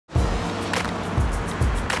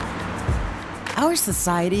Our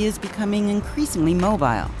society is becoming increasingly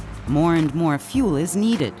mobile. More and more fuel is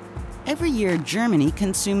needed. Every year, Germany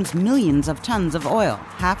consumes millions of tons of oil,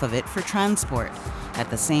 half of it for transport. At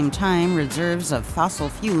the same time, reserves of fossil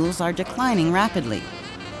fuels are declining rapidly.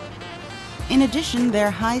 In addition, their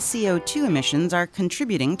high CO2 emissions are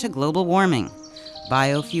contributing to global warming.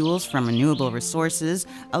 Biofuels from renewable resources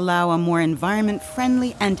allow a more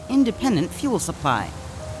environment-friendly and independent fuel supply.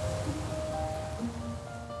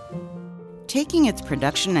 Taking its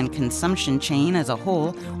production and consumption chain as a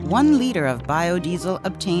whole, 1 liter of biodiesel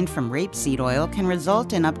obtained from rapeseed oil can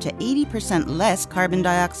result in up to 80% less carbon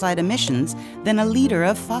dioxide emissions than a liter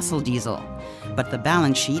of fossil diesel. But the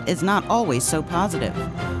balance sheet is not always so positive.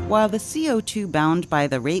 While the CO2 bound by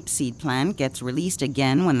the rapeseed plant gets released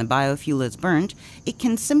again when the biofuel is burnt, it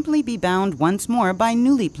can simply be bound once more by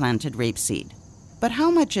newly planted rapeseed. But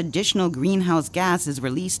how much additional greenhouse gas is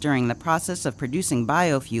released during the process of producing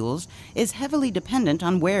biofuels is heavily dependent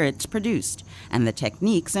on where it's produced and the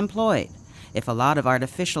techniques employed. If a lot of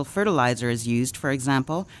artificial fertilizer is used, for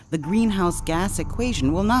example, the greenhouse gas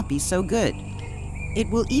equation will not be so good. It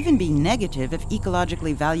will even be negative if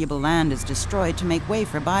ecologically valuable land is destroyed to make way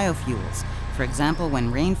for biofuels. For example,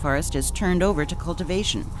 when rainforest is turned over to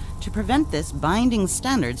cultivation. To prevent this, binding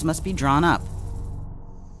standards must be drawn up.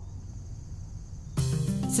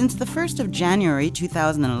 Since the 1st of January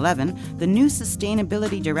 2011, the new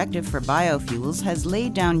Sustainability Directive for Biofuels has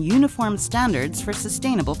laid down uniform standards for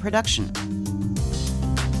sustainable production.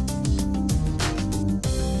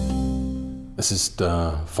 It's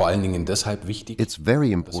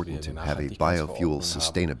very important to have a Biofuel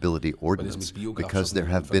Sustainability Ordinance because there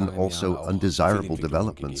have been also undesirable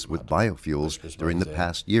developments with biofuels during the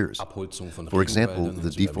past years. For example,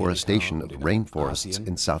 the deforestation of rainforests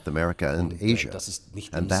in South America and Asia,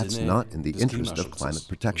 and that's not in the interest of climate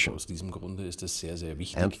protection.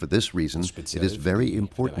 And for this reason, it is very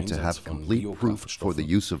important to have complete proof for the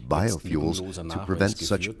use of biofuels to prevent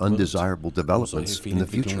such undesirable developments in the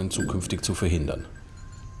future.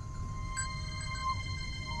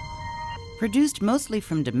 Produced mostly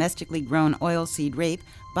from domestically grown oilseed rape,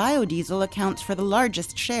 biodiesel accounts for the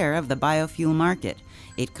largest share of the biofuel market.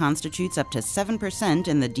 It constitutes up to 7%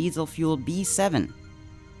 in the diesel fuel B7.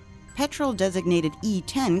 Petrol designated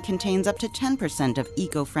E10 contains up to 10% of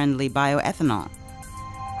eco-friendly bioethanol.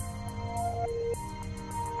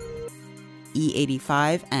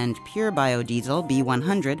 E85 and pure biodiesel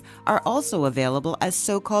B100 are also available as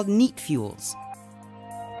so-called neat fuels.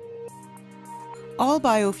 All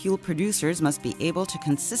biofuel producers must be able to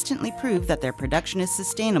consistently prove that their production is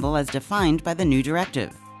sustainable as defined by the new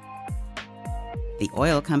directive. The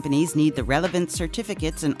oil companies need the relevant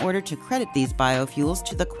certificates in order to credit these biofuels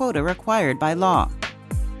to the quota required by law.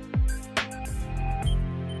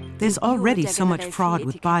 There's already so much fraud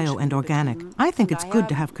with bio and organic. I think it's good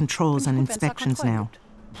to have controls and inspections now.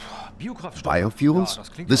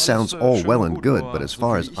 Biofuels? This sounds all well and good, but as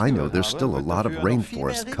far as I know, there's still a lot of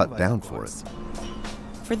rainforest cut down for it.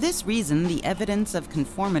 For this reason, the evidence of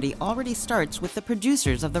conformity already starts with the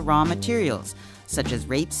producers of the raw materials, such as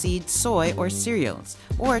rapeseed, soy, or cereals,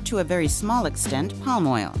 or to a very small extent, palm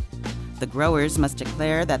oil. The growers must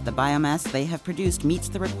declare that the biomass they have produced meets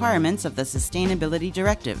the requirements of the Sustainability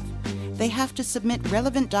Directive. They have to submit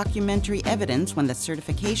relevant documentary evidence when the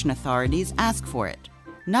certification authorities ask for it.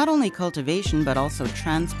 Not only cultivation, but also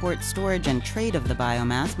transport, storage, and trade of the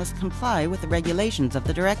biomass must comply with the regulations of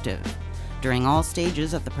the directive. During all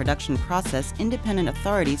stages of the production process, independent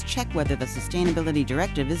authorities check whether the Sustainability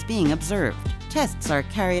Directive is being observed. Tests are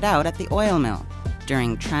carried out at the oil mill,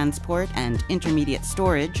 during transport and intermediate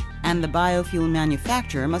storage, and the biofuel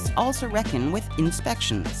manufacturer must also reckon with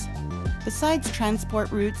inspections. Besides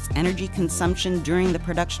transport routes, energy consumption during the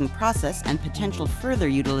production process and potential further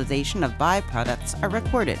utilization of byproducts are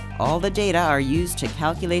recorded. All the data are used to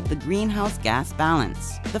calculate the greenhouse gas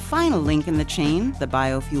balance. The final link in the chain, the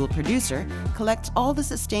biofuel producer, collects all the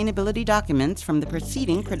sustainability documents from the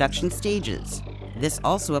preceding production stages. This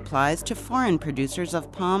also applies to foreign producers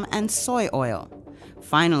of palm and soy oil.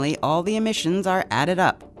 Finally, all the emissions are added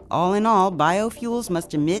up. All in all, biofuels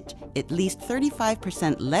must emit at least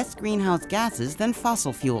 35% less greenhouse gases than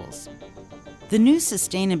fossil fuels. The new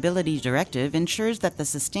Sustainability Directive ensures that the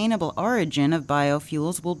sustainable origin of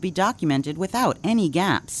biofuels will be documented without any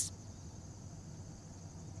gaps.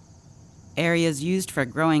 Areas used for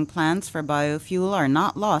growing plants for biofuel are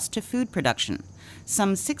not lost to food production.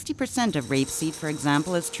 Some 60% of rapeseed, for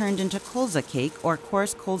example, is turned into colza cake or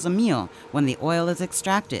coarse colza meal when the oil is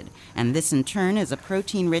extracted, and this in turn is a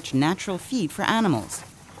protein-rich natural feed for animals.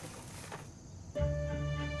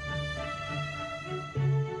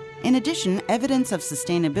 In addition, evidence of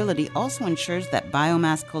sustainability also ensures that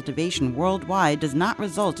biomass cultivation worldwide does not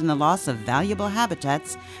result in the loss of valuable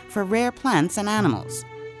habitats for rare plants and animals.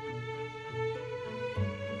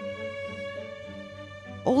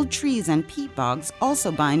 Old trees and peat bogs also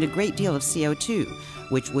bind a great deal of CO2,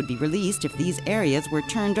 which would be released if these areas were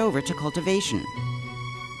turned over to cultivation.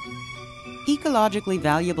 Ecologically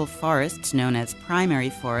valuable forests, known as primary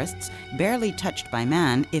forests, barely touched by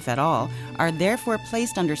man, if at all, are therefore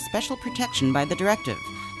placed under special protection by the directive,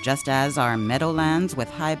 just as are meadowlands with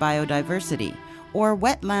high biodiversity, or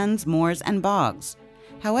wetlands, moors, and bogs.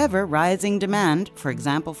 However, rising demand, for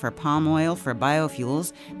example for palm oil for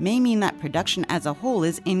biofuels, may mean that production as a whole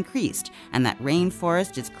is increased and that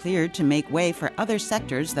rainforest is cleared to make way for other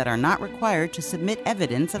sectors that are not required to submit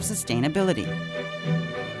evidence of sustainability.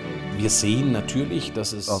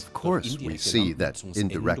 Of course, we see that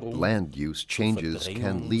indirect land use changes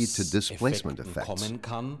can lead to displacement effects.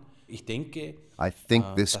 I think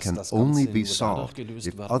this can only be solved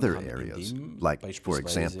if other areas, like, for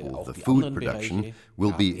example, the food production,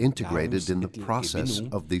 will be integrated in the process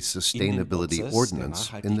of the Sustainability Ordinance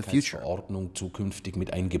in the future.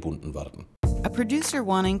 A producer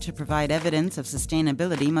wanting to provide evidence of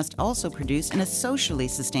sustainability must also produce in a socially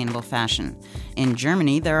sustainable fashion. In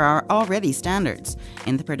Germany, there are already standards,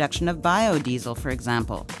 in the production of biodiesel, for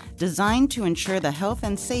example, designed to ensure the health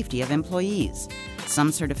and safety of employees.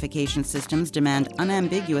 Some certification systems demand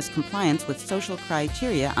unambiguous compliance with social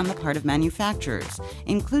criteria on the part of manufacturers,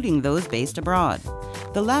 including those based abroad.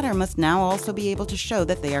 The latter must now also be able to show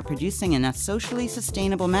that they are producing in a socially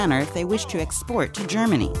sustainable manner if they wish to export to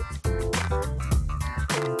Germany.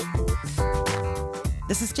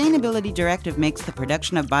 The Sustainability Directive makes the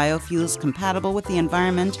production of biofuels compatible with the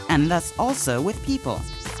environment and thus also with people.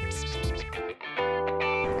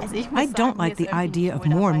 I don't like the idea of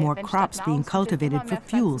more and more crops being cultivated for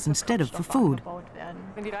fuels instead of for food.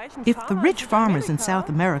 If the rich farmers in South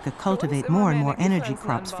America cultivate more and more energy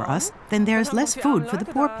crops for us, then there's less food for the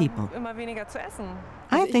poor people.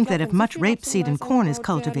 I think that if much rapeseed and corn is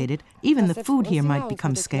cultivated, even the food here might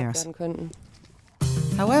become scarce.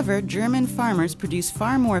 However, German farmers produce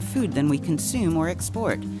far more food than we consume or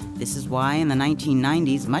export. This is why in the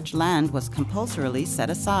 1990s much land was compulsorily set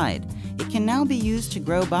aside. It can now be used to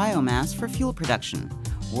grow biomass for fuel production.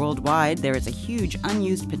 Worldwide, there is a huge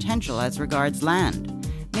unused potential as regards land.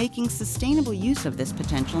 Making sustainable use of this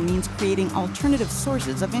potential means creating alternative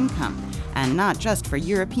sources of income, and not just for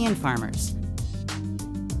European farmers.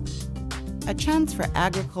 A chance for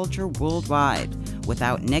agriculture worldwide,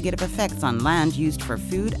 without negative effects on land used for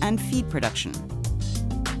food and feed production.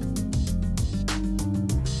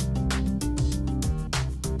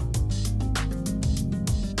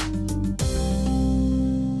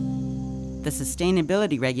 The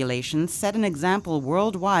sustainability regulations set an example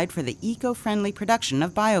worldwide for the eco-friendly production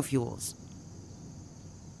of biofuels.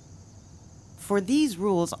 For these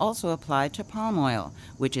rules also apply to palm oil,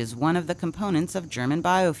 which is one of the components of German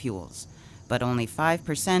biofuels. But only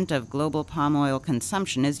 5% of global palm oil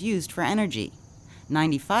consumption is used for energy.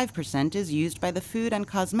 95% is used by the food and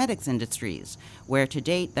cosmetics industries, where to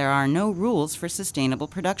date there are no rules for sustainable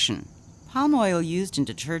production. Palm oil used in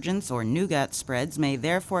detergents or nougat spreads may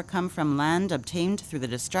therefore come from land obtained through the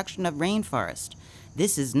destruction of rainforest.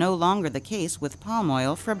 This is no longer the case with palm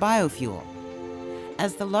oil for biofuel.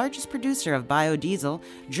 As the largest producer of biodiesel,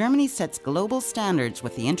 Germany sets global standards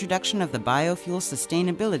with the introduction of the Biofuel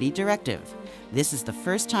Sustainability Directive. This is the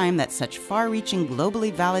first time that such far-reaching,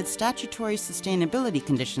 globally valid statutory sustainability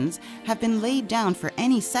conditions have been laid down for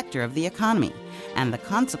any sector of the economy, and the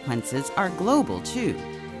consequences are global too.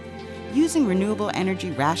 Using renewable energy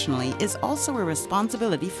rationally is also a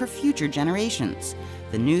responsibility for future generations.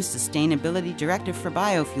 The new Sustainability Directive for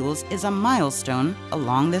biofuels is a milestone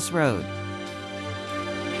along this road.